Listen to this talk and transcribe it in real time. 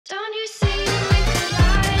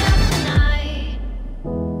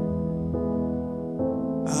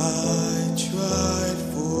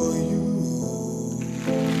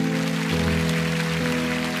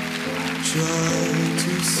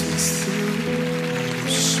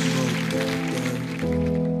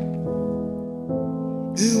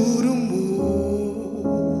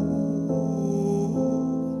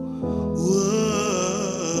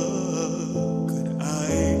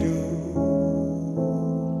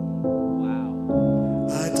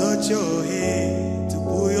your head to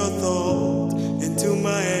pull your thoughts into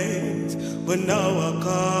my hands, but now I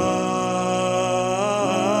can't.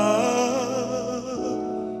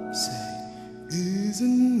 Say,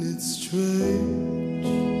 isn't it strange?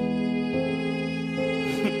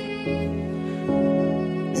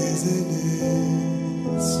 Isn't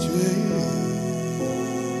it strange?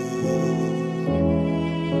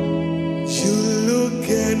 You look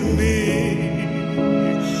at me,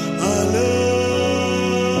 I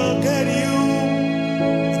look at you,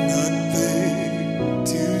 nothing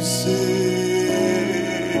to say.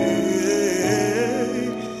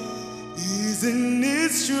 Isn't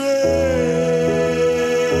it strange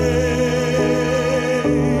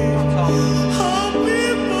how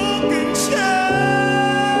people can change?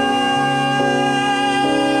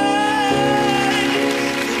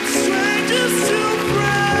 Strangers to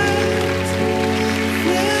friends,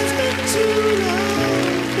 friends to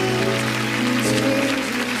lovers,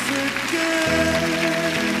 strangers again.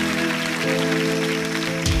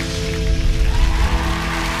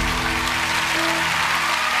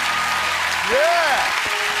 Yeah!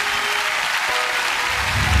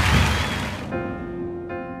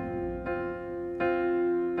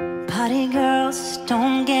 Party girls,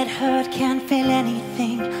 don't get hurt, can't feel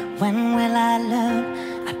anything. When will I learn?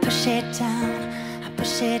 I push it down, I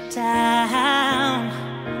push it down.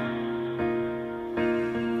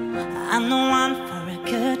 I'm the one for a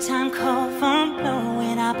good time, call phone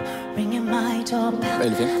blowing up, ringing my doorbell.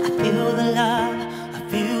 I feel the love, I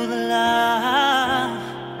feel the love.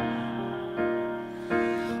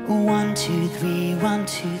 1, 2, 3, 1,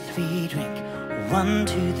 2, 3, drink. 1,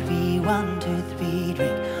 2, 3, 1, 2, 3,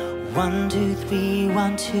 drink. 1, 2, 3,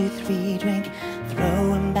 1, 2, 3, drink.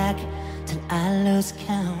 Throwing back till I lose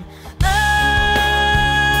count.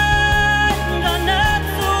 I'm gonna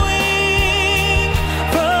swing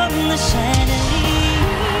from the chandelier,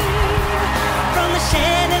 from the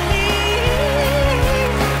chandelier.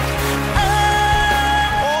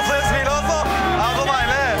 Åses filosof! Algo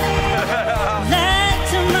baile! Like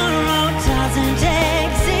tomorrow doesn't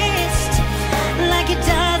exist, like it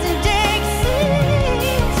doesn't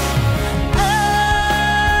exist.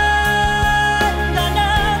 I'm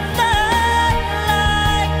gonna fly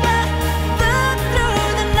like a bird through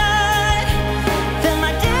the night, fill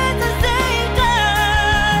my days as they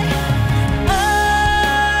die.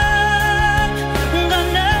 I'm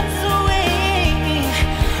gonna swing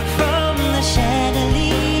from the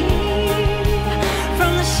chandelier,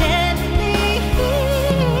 from the chandelier.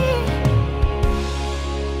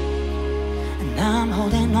 And I'm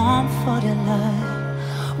holding on for the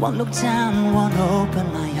light. Won't look down, won't open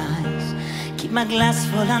my eyes. Keep my glass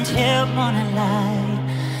full until morning light.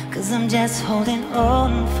 'Cause I'm just holding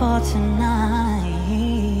on for tonight.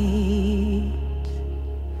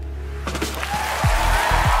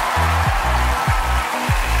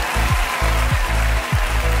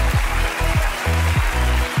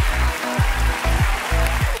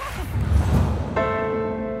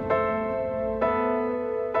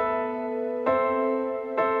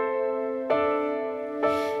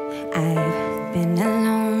 I've been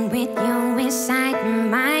alone with you inside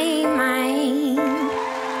my mind,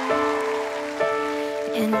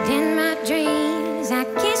 and in my dreams I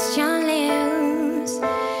kiss your lips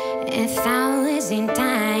 1,000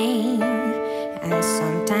 times. I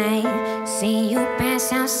sometimes see you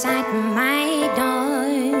pass outside my door.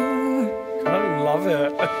 I love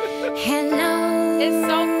it. Hello, It's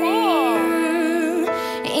so cool.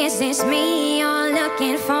 is this me you're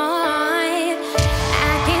looking for? I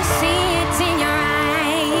can see it in your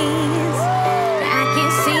eyes, I can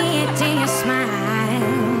see it in your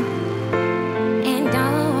smile, and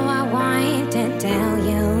oh, I want to tell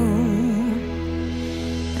you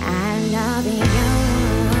I love you.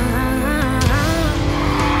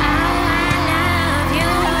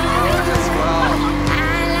 Gorgeous, wow. I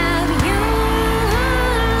love you.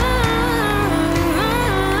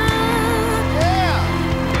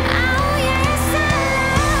 Oh yes, I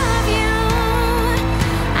love you.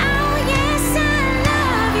 Oh yes, I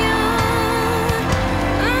love you.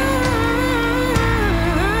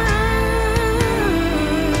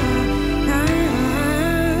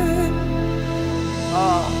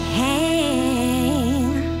 Hey,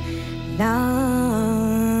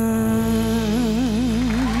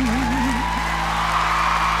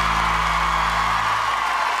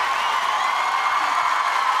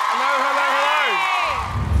 Hello, hello, hello!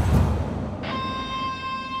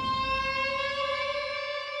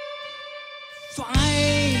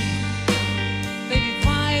 Fight, baby,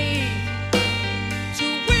 fight to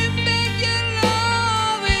win back your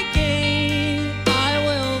love again. I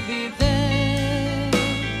will be there.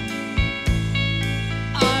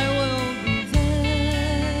 I will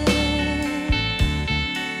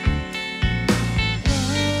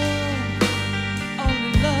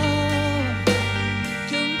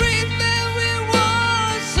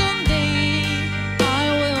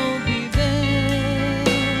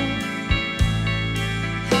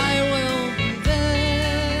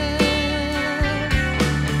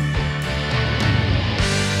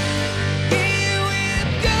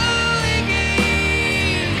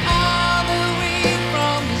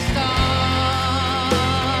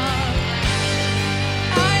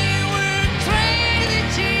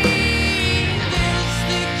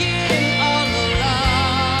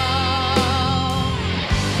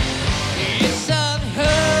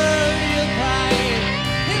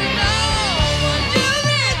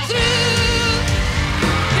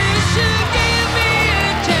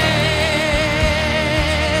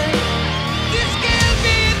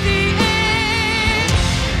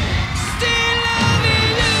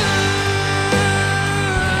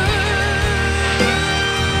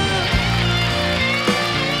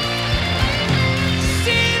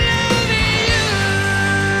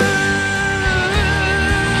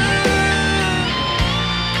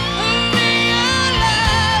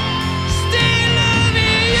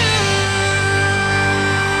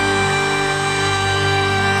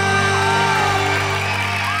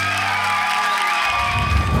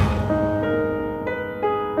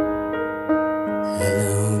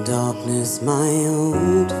Hello, darkness, my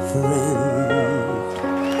old friend.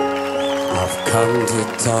 I've come to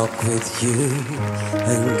talk with you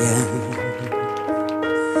again,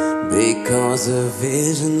 because a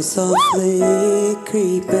vision softly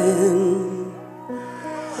creeping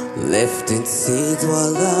left its seeds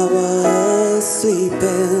while I was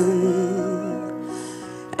sleeping.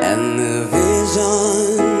 And the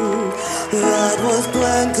vision that was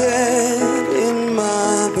planted in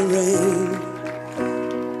my brain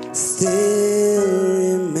still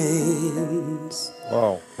remains.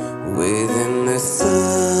 Wow. Within the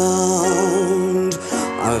sound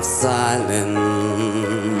of silence.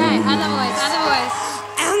 Okay, other voice, other voice.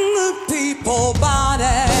 And the people bowed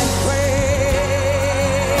and prayed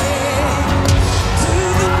to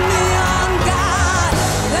the neon god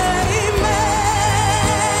they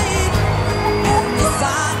made. And the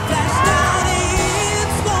sun flashed out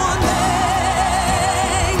its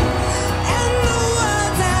warning, and the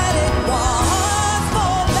words that it was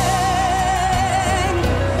forming.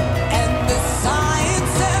 And the signs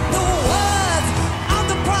said the words of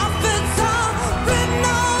the prophets are written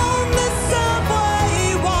on the subway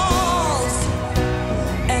walls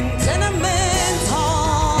and tenement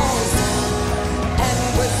halls, and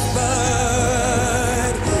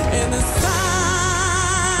whispered in the sound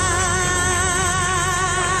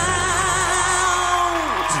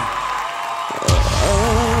of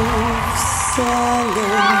silence.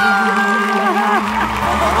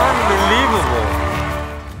 Unbelievable.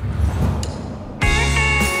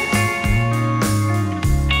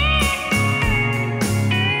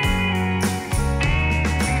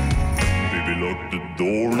 Baby, lock the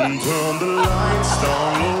door and turn the lights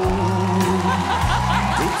down low.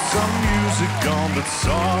 Put some music on that's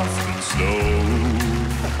soft and slow.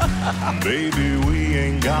 Baby, we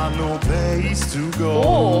ain't got no place to go.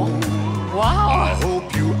 Wow. I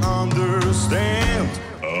hope you understand.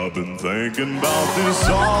 I've been thinking about this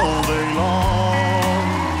all day long.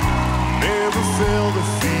 Never felt a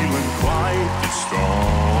feeling quite this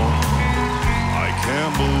strong. I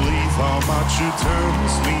can't believe how much it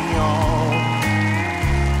turns me on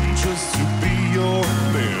just to be your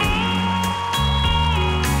man.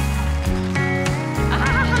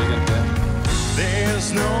 There's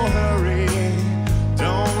no hurry,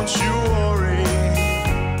 don't you worry.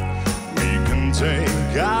 We can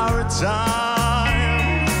take our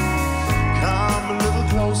time. Come a little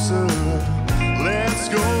closer, let's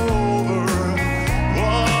go over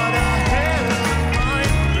what I had in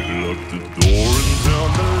mind. Baby, lock the door and turn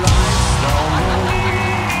the lights down low.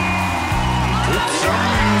 Put some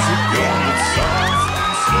music on that's soft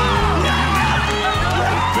and slow.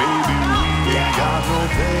 Baby, we ain't got no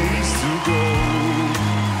place to go.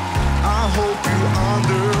 I hope you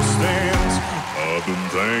understand. I've been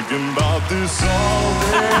thinking about this all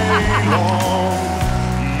day long.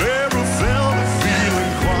 Never felt a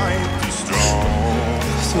feeling quite this strong.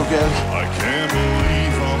 So good. I can't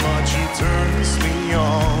believe how much it turns me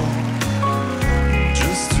on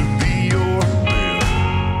just to be your man.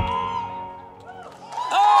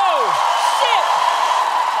 Oh! Shit!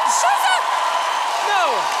 Scheiße! No!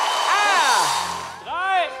 Ah!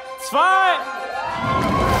 3, 2...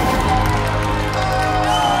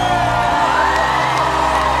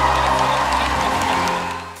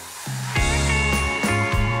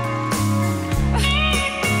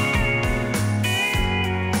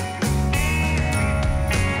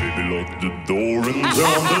 Baby, lock the door and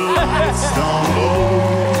turn the lights down low.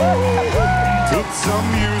 Put some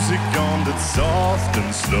music on that's soft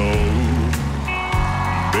and slow.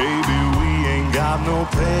 Baby, we ain't got no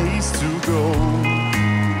place to go.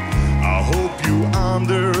 I hope you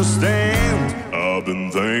understand. I've been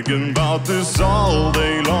thinking about this all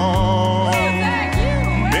day long.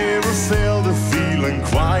 Never felt a feeling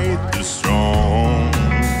quite this strong.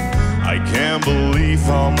 I can't believe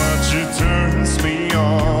how much it turns me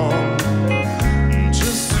on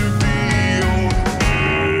just to be your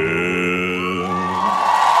man.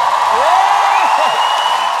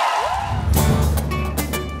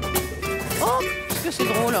 Oh, qu'est-ce que c'est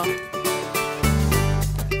drôle.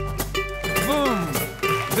 Boum!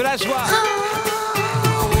 De la joie!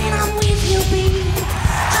 Oh, when I'm with you, baby,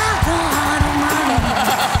 I go out of my way,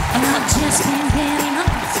 and I just can't get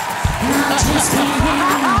enough, and I just can't get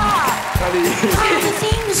enough. All the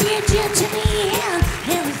things you do to me and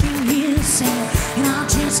everything you say, and I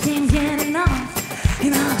just can't get enough,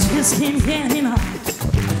 and I just can't get enough.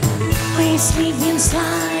 We sleep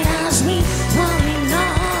inside as we falling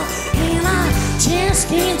off, and I just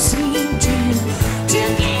can't seem to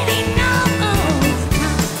get enough.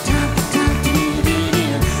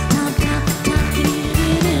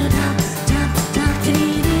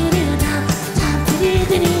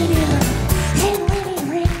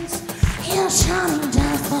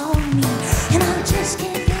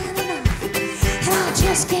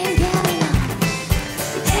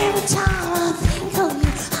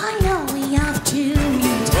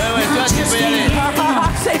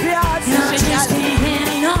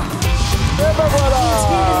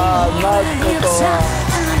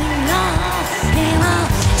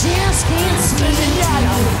 can't seem to get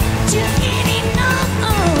enough.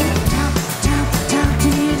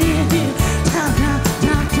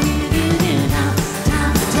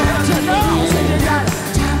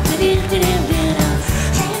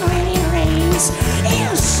 And when it rains,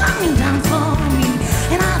 it's shining down for me,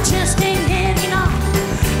 and I just can't get enough,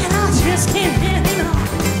 and I just can't get enough.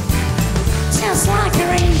 Just like a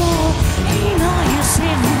rainbow, and you know you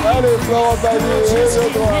said me. Allez, Florent Pagny,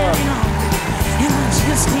 réveille-toi. And I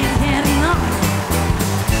just can't get enough.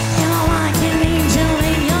 And I'm like an angel,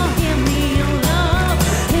 and you'll give me your love,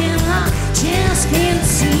 and I just can't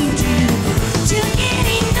seem to get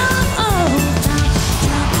enough.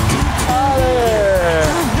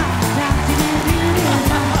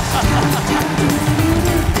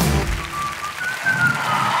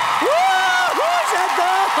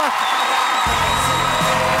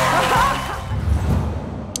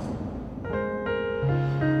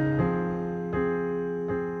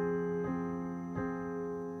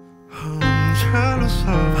 Jealous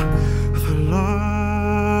of the love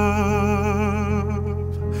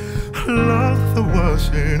that was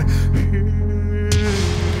in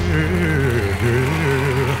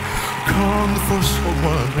here, come for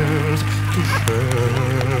someone else to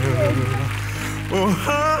share. Oh,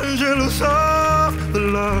 I'm jealous of the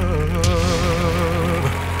love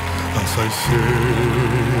as I sit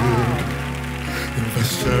in the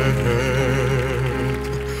sand,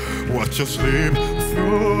 watch you sleep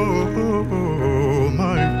through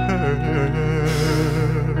my hands.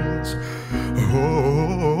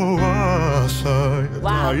 Oh, as I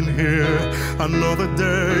lie in here another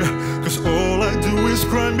day, 'cause all I do is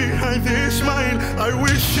cry behind this smile. I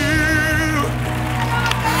wish you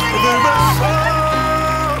the best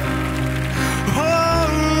of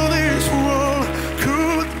all this world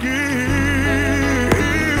could give,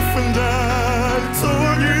 and I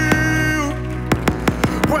told you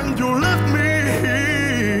when you left me.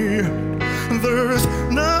 There's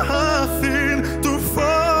nothing to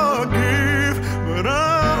forgive, but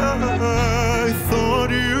I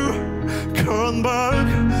thought you come back.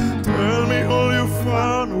 Tell me all you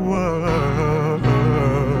found was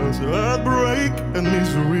heartbreak and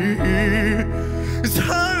misery. It's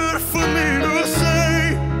hard for me to say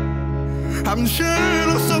I'm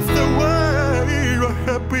jealous of the way you're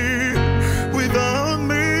happy without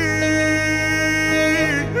me.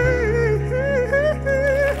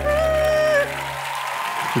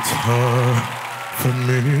 It's hard for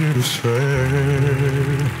me to say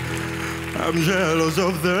I'm jealous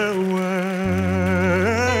of the way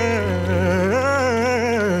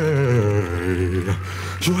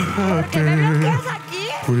you're happy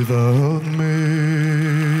without me.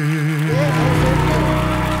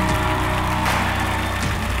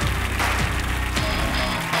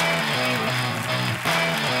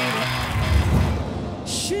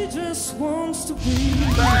 She just wants to be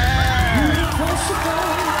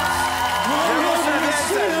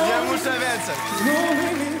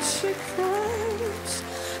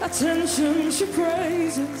attention she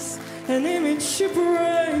praises, an image she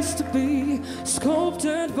prays to be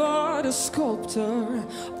sculpted by the sculptor.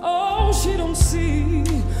 Oh, she don't see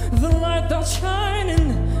the light that's shining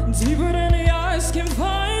deeper than the eyes can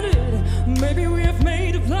find it. Maybe we have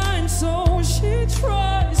made her blind, so she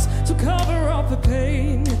tries to cover up her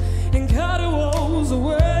pain and cut her woes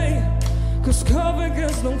away. 'Cause cover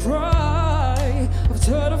girls don't cry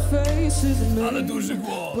after the faces and me. Ale duży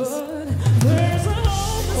głos. But there's a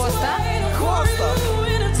Chłosta?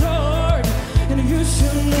 in the dark, and you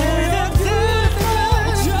should know you're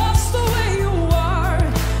beautiful just the way you are,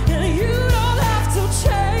 and you don't have to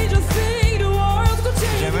change a thing. The world could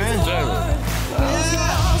change its heart.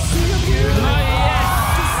 No i jest!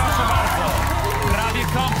 Proszę bardzo. Prawie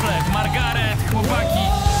komplet. Margaret, chłopaki.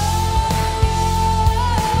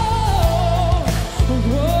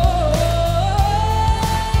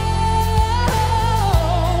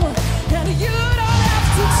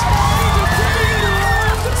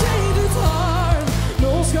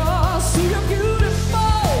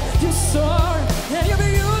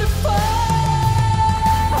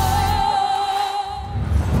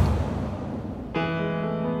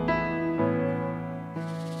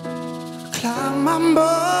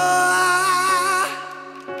 Mambo,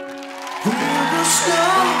 we'll go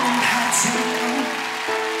slow and hot and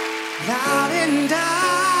loud and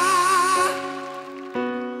down.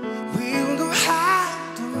 We'll go high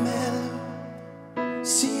to mellow,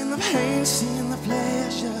 seeing the pain, seeing the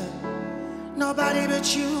pleasure. Nobody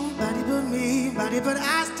but you, nobody but me, nobody but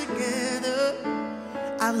us together.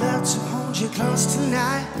 I'd love to hold you close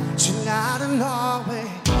tonight, tonight and always.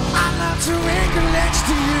 I'd love to anchor next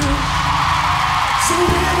to you. So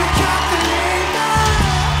when we got the labor,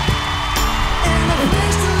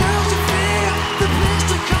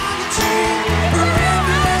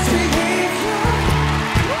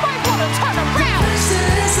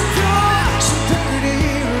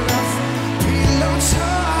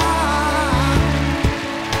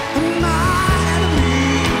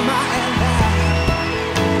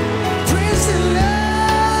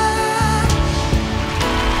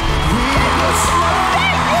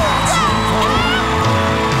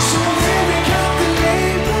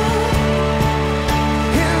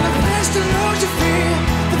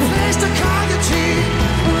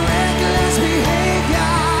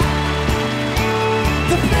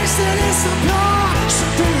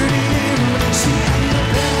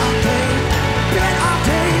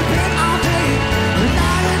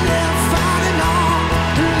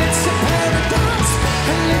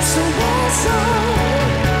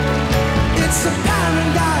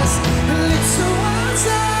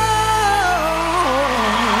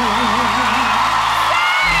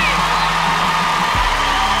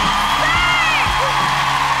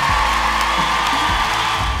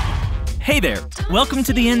 there, welcome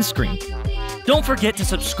to the end screen. Don't forget to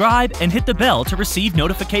subscribe and hit the bell to receive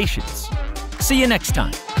notifications. See you next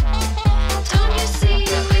time.